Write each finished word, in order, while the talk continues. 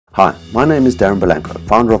Hi, my name is Darren Belanco,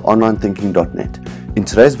 founder of OnlineThinking.net. In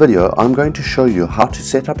today's video, I'm going to show you how to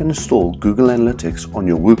set up and install Google Analytics on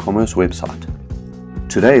your WooCommerce website.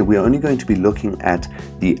 Today, we are only going to be looking at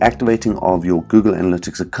the activating of your Google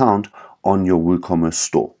Analytics account on your WooCommerce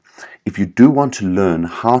store. If you do want to learn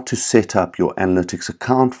how to set up your Analytics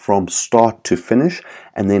account from start to finish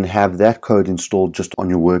and then have that code installed just on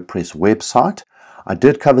your WordPress website, I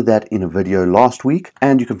did cover that in a video last week,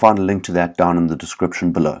 and you can find a link to that down in the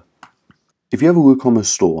description below. If you have a WooCommerce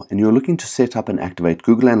store and you're looking to set up and activate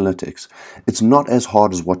Google Analytics, it's not as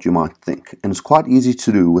hard as what you might think, and it's quite easy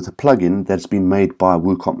to do with a plugin that's been made by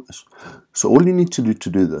WooCommerce. So all you need to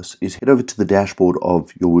do this is head over to the dashboard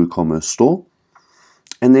of your WooCommerce store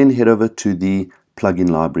and then head over to the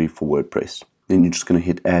plugin library for WordPress. Then you're just going to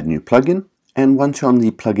hit Add New Plugin, and once you're on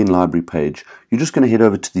the plugin library page, you're just going to head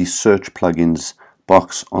over to the Search Plugins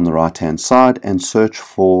box on the right hand side and search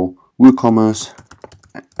for WooCommerce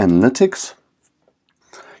Analytics.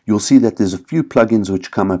 You'll see that there's a few plugins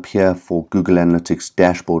which come up here for Google Analytics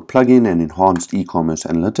Dashboard plugin and Enhanced eCommerce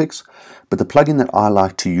Analytics, but the plugin that I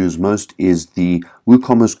like to use most is the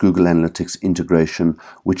WooCommerce Google Analytics integration,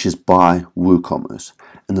 which is by WooCommerce.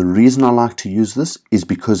 And the reason I like to use this is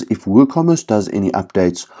because if WooCommerce does any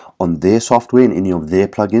updates on their software and any of their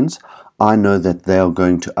plugins, I know that they are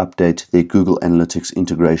going to update their Google Analytics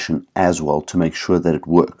integration as well to make sure that it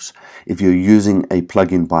works. If you're using a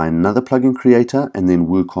plugin by another plugin creator and then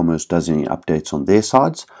WooCommerce does any updates on their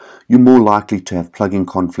sides, you're more likely to have plugin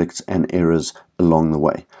conflicts and errors along the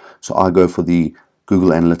way. So I go for the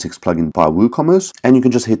Google Analytics plugin by WooCommerce, and you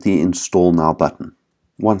can just hit the Install Now button.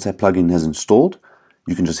 Once that plugin has installed,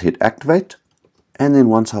 you can just hit Activate, and then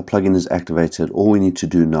once our plugin is activated, all we need to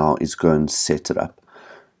do now is go and set it up.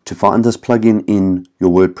 To find this plugin in your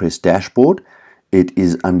WordPress dashboard, it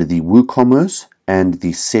is under the WooCommerce and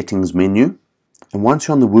the Settings menu. And once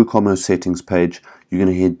you're on the WooCommerce settings page, you're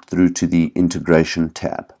going to head through to the Integration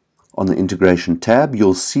tab. On the Integration tab,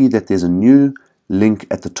 you'll see that there's a new link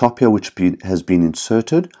at the top here which has been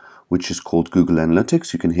inserted, which is called Google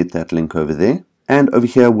Analytics. You can hit that link over there. And over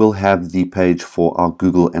here, we'll have the page for our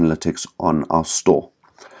Google Analytics on our store.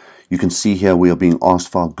 You can see here we are being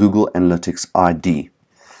asked for our Google Analytics ID.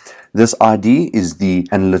 This ID is the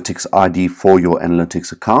Analytics ID for your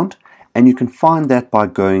Analytics account, and you can find that by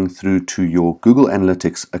going through to your Google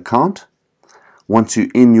Analytics account. Once you're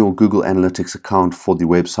in your Google Analytics account for the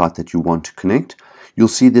website that you want to connect, you'll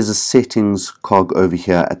see there's a settings cog over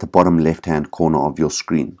here at the bottom left-hand corner of your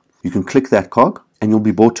screen. You can click that cog, and you'll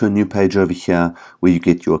be brought to a new page over here where you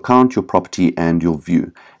get your account, your property, and your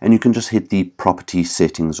view. And you can just hit the property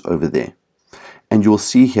settings over there. And you'll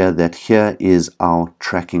see here that here is our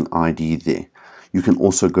tracking ID there. You can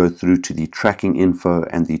also go through to the tracking info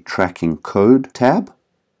and the tracking code tab,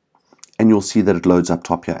 and you'll see that it loads up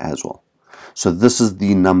top here as well. So this is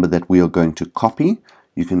the number that we are going to copy.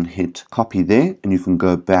 You can hit copy there, and you can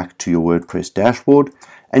go back to your WordPress dashboard,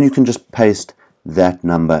 and you can just paste that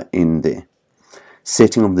number in there.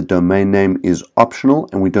 Setting of the domain name is optional,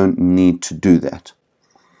 and we don't need to do that.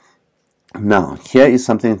 Now, here is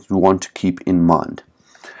something that you want to keep in mind.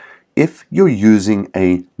 If you're using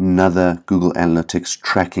another Google Analytics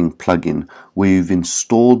tracking plugin where you've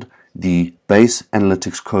installed the base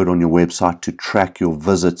analytics code on your website to track your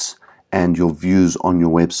visits and your views on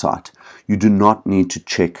your website, you do not need to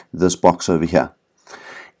check this box over here.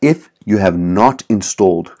 If you have not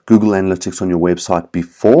installed Google Analytics on your website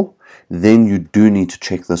before, then you do need to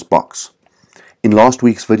check this box. In last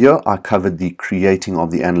week's video, I covered the creating of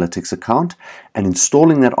the Analytics account and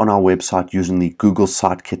installing that on our website using the Google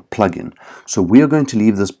Sitekit plugin. So we are going to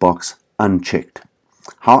leave this box unchecked.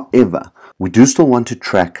 However, we do still want to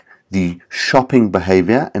track the shopping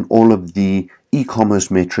behavior and all of the e-commerce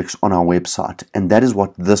metrics on our website, and that is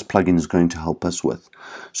what this plugin is going to help us with.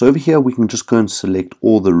 So over here, we can just go and select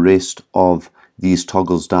all the rest of these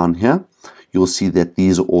toggles down here. You'll see that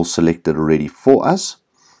these are all selected already for us.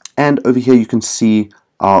 And over here you can see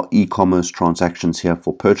our e-commerce transactions here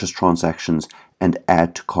for purchase transactions and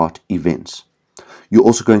add to cart events. You're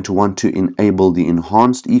also going to want to enable the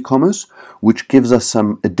enhanced e-commerce, which gives us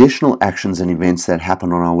some additional actions and events that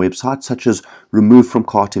happen on our website, such as remove from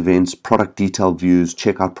cart events, product detail views,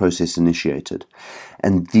 checkout process initiated.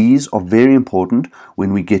 And these are very important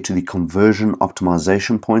when we get to the conversion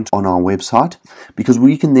optimization point on our website, because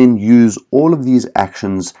we can then use all of these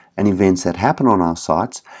actions and events that happen on our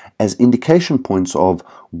sites as indication points of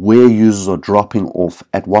where users are dropping off,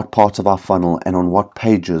 at what parts of our funnel, and on what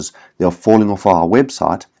pages they are falling off our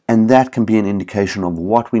website. And that can be an indication of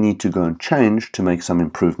what we need to go and change to make some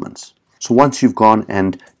improvements. So once you've gone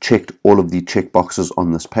and checked all of the checkboxes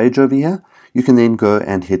on this page over here, you can then go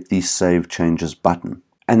and hit the Save Changes button.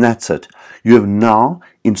 And that's it. You have now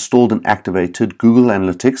installed and activated Google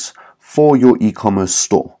Analytics for your e-commerce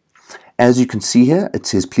store. As you can see here, it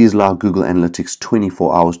says please allow Google Analytics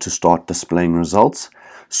 24 hours to start displaying results.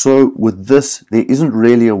 So with this, there isn't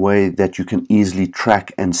really a way that you can easily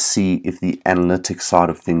track and see if the analytics side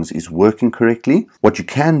of things is working correctly. What you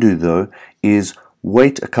can do though is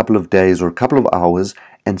wait a couple of days or a couple of hours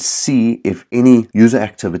and see if any user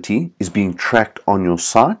activity is being tracked on your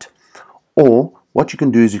site. Or what you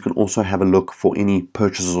can do is you can also have a look for any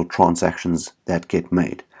purchases or transactions that get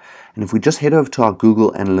made. And if we just head over to our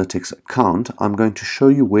Google Analytics account, I'm going to show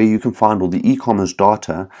you where you can find all the e-commerce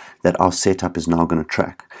data that our setup is now going to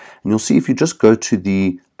track. And you'll see if you just go to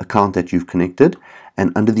the account that you've connected,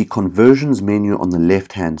 and under the conversions menu on the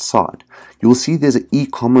left hand side, you'll see there's an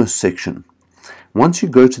e-commerce section. Once you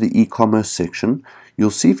go to the e-commerce section, you'll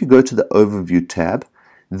see if you go to the overview tab,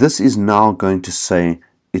 this is now going to say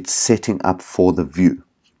it's setting up for the view.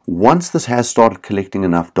 Once this has started collecting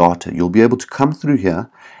enough data, you'll be able to come through here,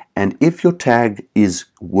 and if your tag is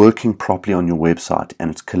working properly on your website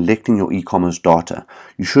and it's collecting your e-commerce data,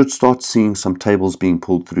 you should start seeing some tables being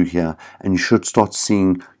pulled through here, and you should start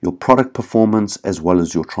seeing your product performance as well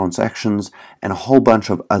as your transactions and a whole bunch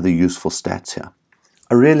of other useful stats here.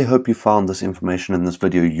 I really hope you found this information in this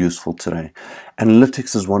video useful today.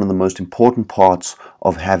 Analytics is one of the most important parts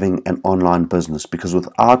of having an online business, because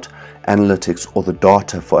without analytics or the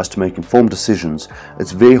data for us to make informed decisions,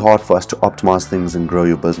 it's very hard for us to optimize things and grow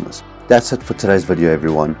your business. That's it for today's video,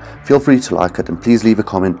 everyone. Feel free to like it and please leave a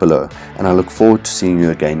comment below, and I look forward to seeing you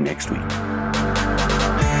again next week.